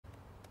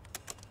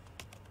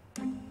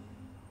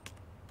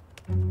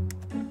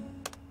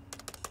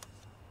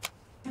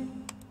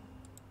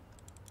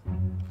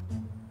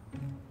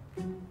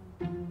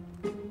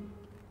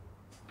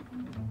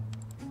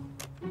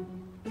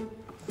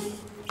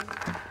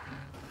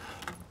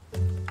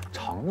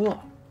饿。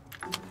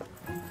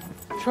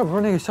这不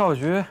是那个校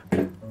局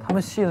他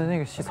们系的那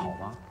个系草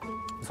吗？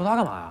你搜他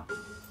干嘛呀？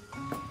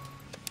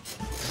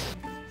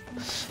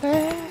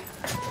哎，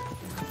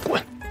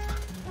滚！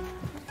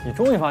你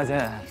终于发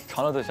现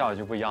长乐对夏小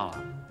菊不一样了。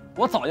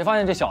我早就发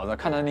现这小子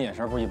看他那眼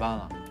神不一般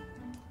了。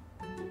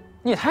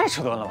你也太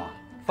迟钝了吧！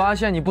发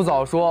现你不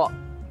早说，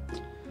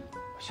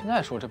现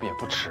在说这不也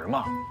不迟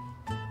吗？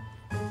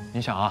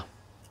你想啊，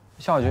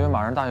夏小菊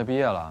马上大学毕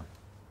业了，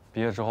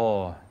毕业之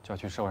后就要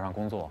去社会上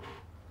工作，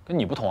跟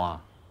你不同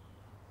啊。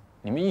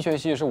你们医学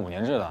系是5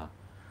年制的，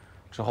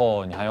之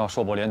后你还要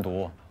硕博连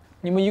读。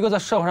你们一个在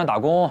社会上打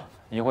工，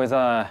一会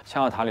在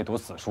象牙塔里读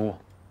死书，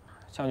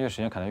夏小菊时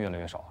间肯定越来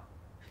越少了。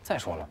再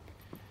说了，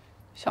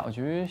夏小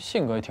菊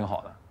性格也挺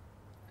好的，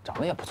长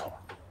得也不错，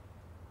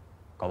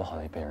搞不好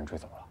他也被人追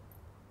走了。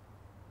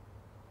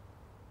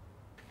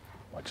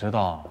我知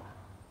道，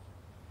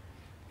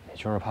你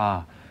就是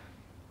怕，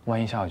万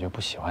一夏小菊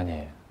不喜欢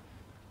你，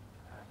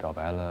表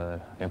白了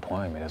连朋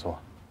友也没得做。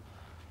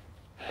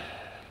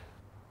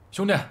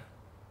兄弟，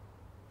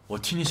我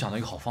替你想了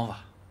一个好方法。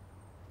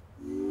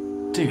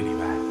这个礼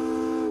拜，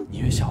你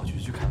约夏小菊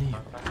去看电影，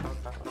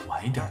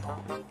晚一点到，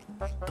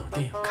等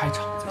电影开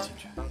场再进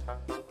去。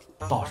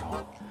到时候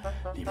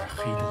里边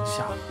黑灯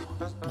瞎火，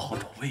不好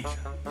找位置，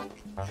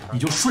你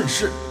就顺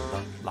势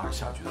拉着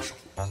夏小菊的手。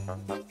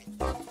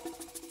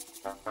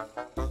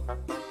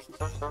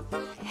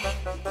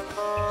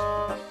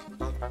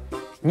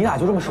你俩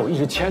就这么手一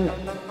直牵着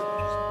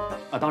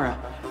啊？当然，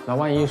那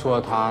万一说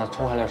他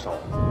抽开了手，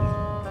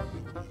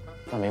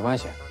那没关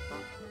系，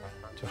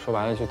就说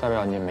白了就代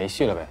表你没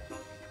戏了呗。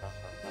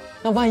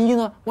那万一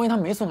呢？万一他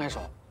没松开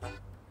手，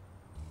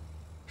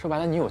说白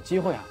了你有机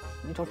会啊，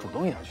你只要主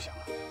动一点就行了。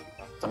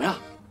怎么样？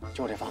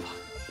就这方法。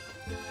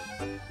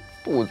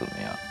不怎么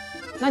样。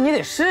那你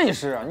得试一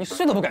试啊！你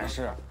试都不敢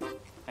试，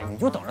哎，你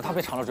就等着他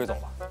被长乐追走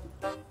吧。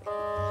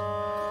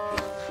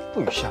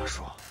不许瞎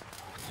说！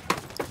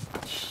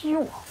踢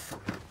我！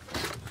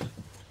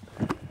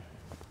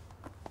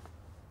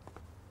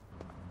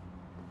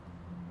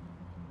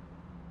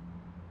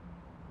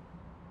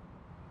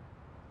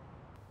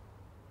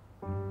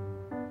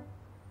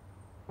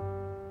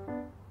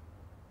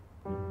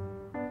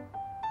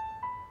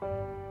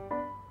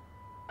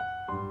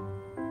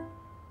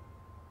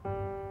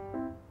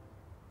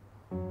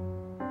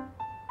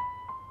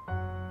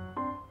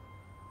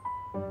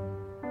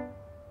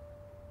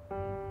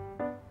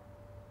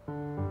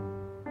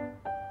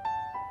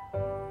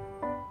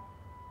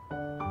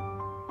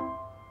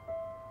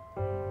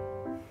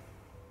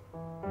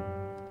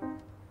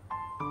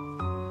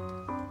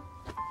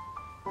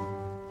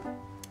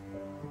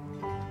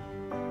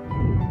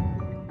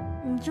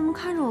你这么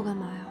看着我干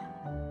嘛呀？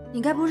你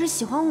该不是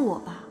喜欢我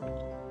吧？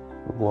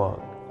如果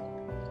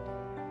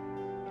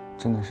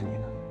真的是你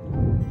呢？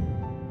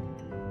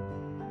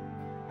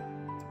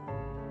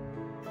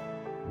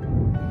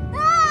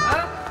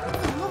你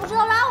怎么都不知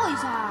道拉我一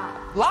下啊？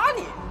拉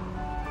你？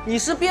你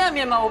是便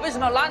便吗？我为什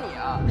么要拉你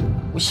啊？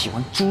我喜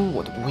欢猪，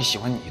我都不会喜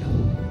欢你的。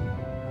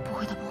不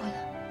会的，不会的，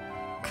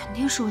肯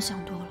定是我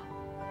想多了。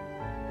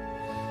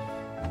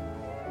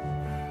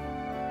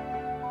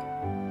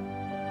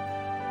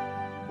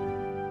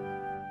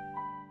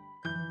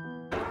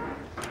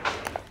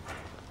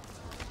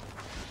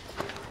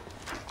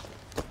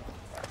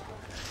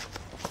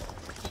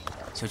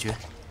小菊，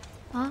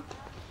啊？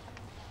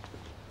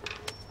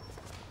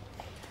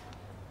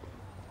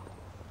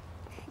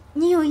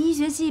你有医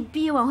学系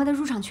毕业晚会的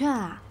入场券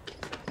啊？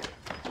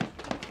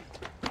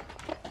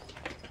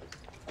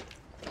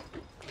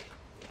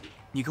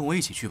你跟我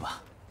一起去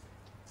吧。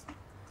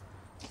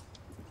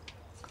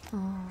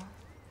哦。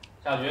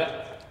夏菊，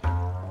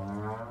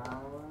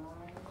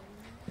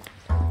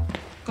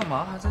干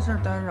嘛还在这儿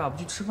待着啊？不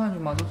去吃饭去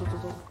吗？走走走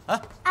走。哎，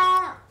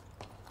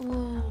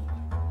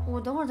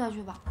我等会儿再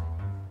去吧。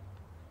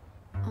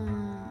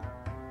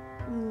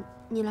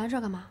你来这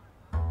儿干嘛？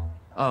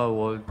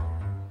我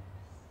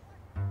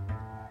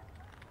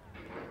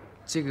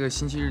这个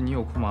星期日你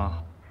有空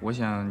吗？我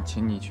想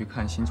请你去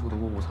看新出的《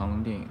卧虎藏龙》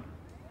电影，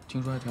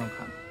听说还挺好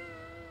看的。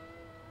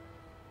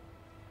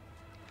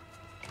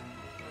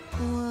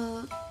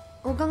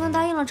我刚刚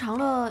答应了长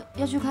乐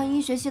要去看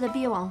医学系的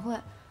毕业晚会，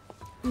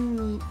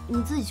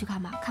你自己去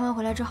看吧。看完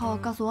回来之后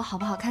告诉我好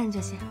不好看就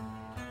行。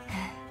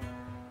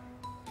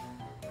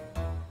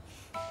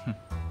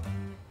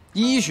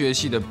医学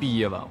系的毕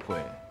业晚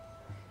会，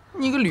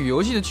你个旅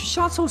游系的去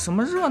瞎凑什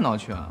么热闹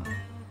去啊？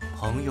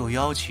朋友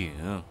邀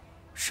请，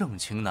盛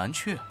情难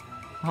却。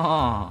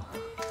啊，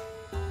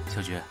小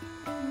菊，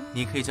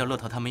你可以叫乐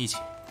淘他们一起。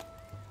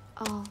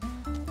哦。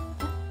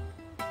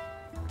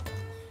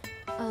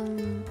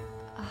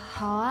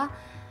好啊，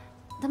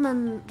他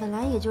们本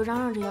来也就嚷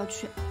嚷着要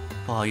去。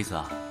不好意思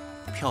啊，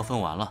票分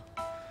完了，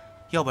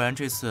要不然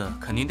这次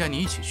肯定带你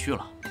一起去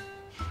了。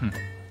哼，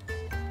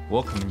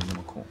我可没你那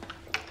么空。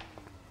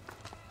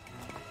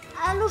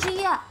哎，陆十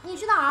一，你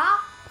去哪儿啊？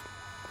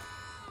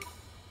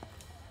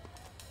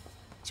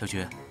小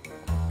菊，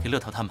给乐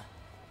淘他们。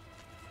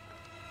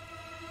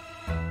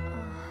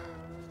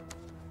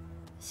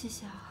谢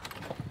谢啊。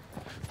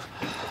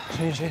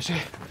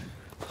谁？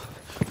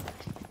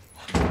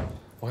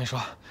我跟你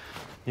说，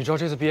你知道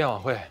这次毕业晚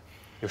会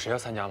有谁要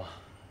参加吗？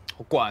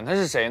我管他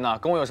是谁呢，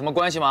跟我有什么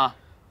关系吗？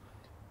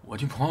我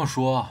听朋友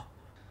说，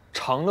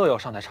长乐要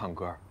上台唱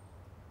歌，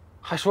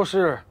还说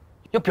是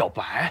要表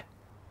白。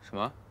什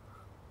么？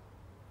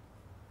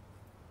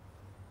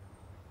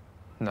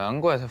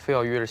难怪他非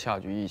要约着夏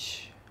菊一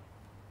起，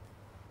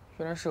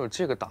原来是有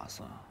这个打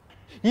算啊！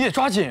你得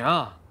抓紧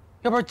啊，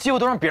要不然机会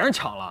都让别人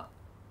抢了。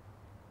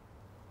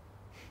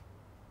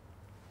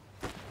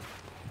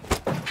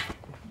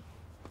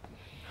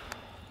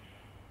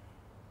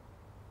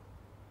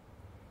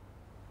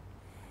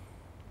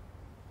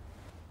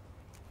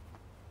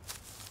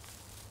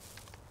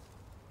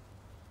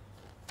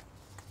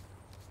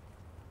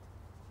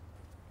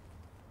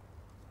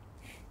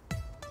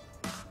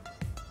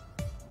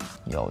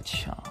要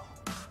抢，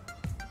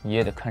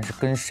也得看是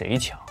跟谁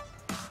抢。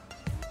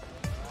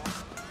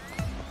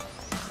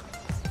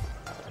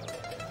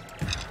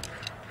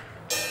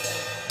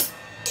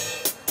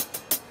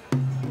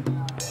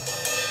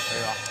可以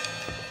了，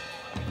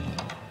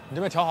你这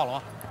边调好了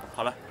吗？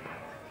好了。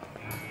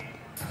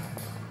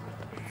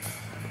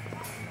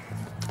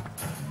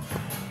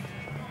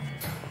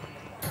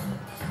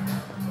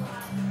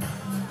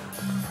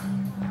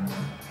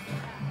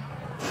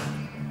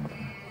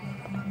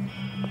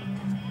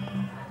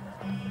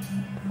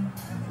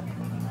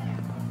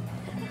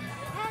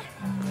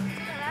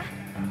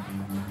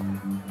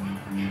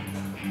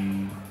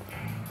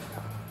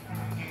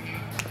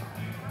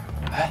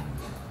哎，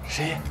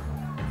谁？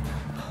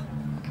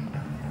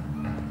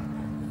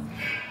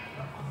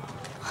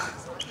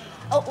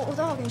哦，我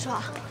等会儿跟你说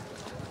啊。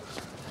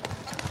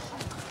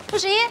陆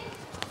十一，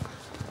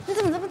你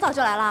怎么这么早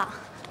就来了？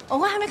晚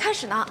会还没开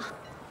始呢。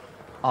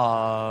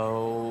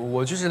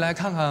我就是来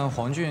看看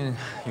黄俊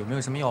有没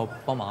有什么要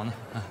帮忙的。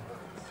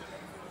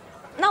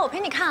那我陪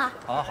你看啊。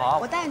好啊好啊。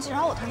我带你去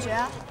找我同学，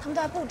他们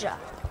都在布置。啊，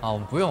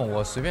不用，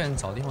我随便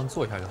找地方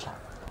坐一下就好。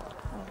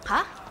好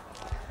啊。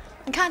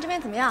你看这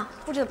边怎么样？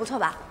布置的不错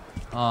吧？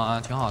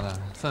挺好的，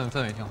氛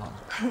围挺好的。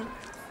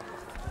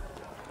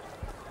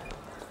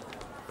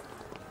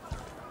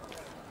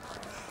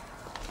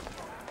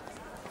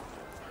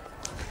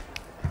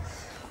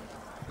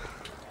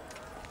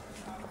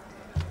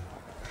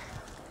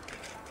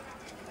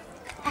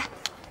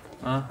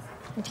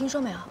你听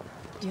说没有？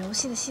旅游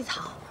系的系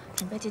草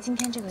准备借今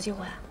天这个机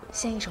会，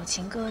献一首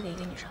情歌给一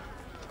个女生，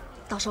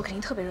到时候肯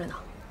定特别热闹。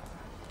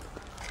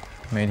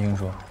没听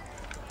说。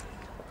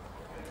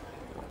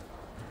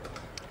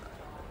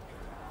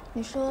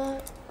你说，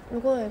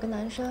如果有一个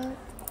男生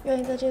愿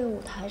意在这个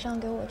舞台上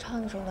给我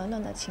唱一首暖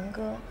暖的情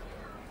歌，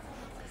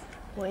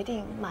我一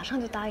定马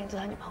上就答应做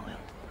他女朋友。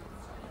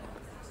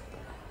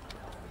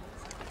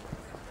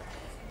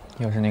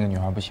要是那个女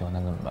孩不喜欢他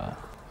怎么办？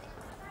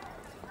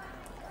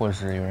或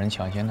是有人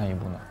抢先他一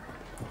步呢？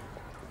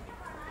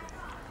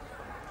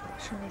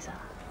什么意思啊？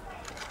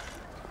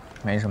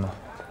没什么。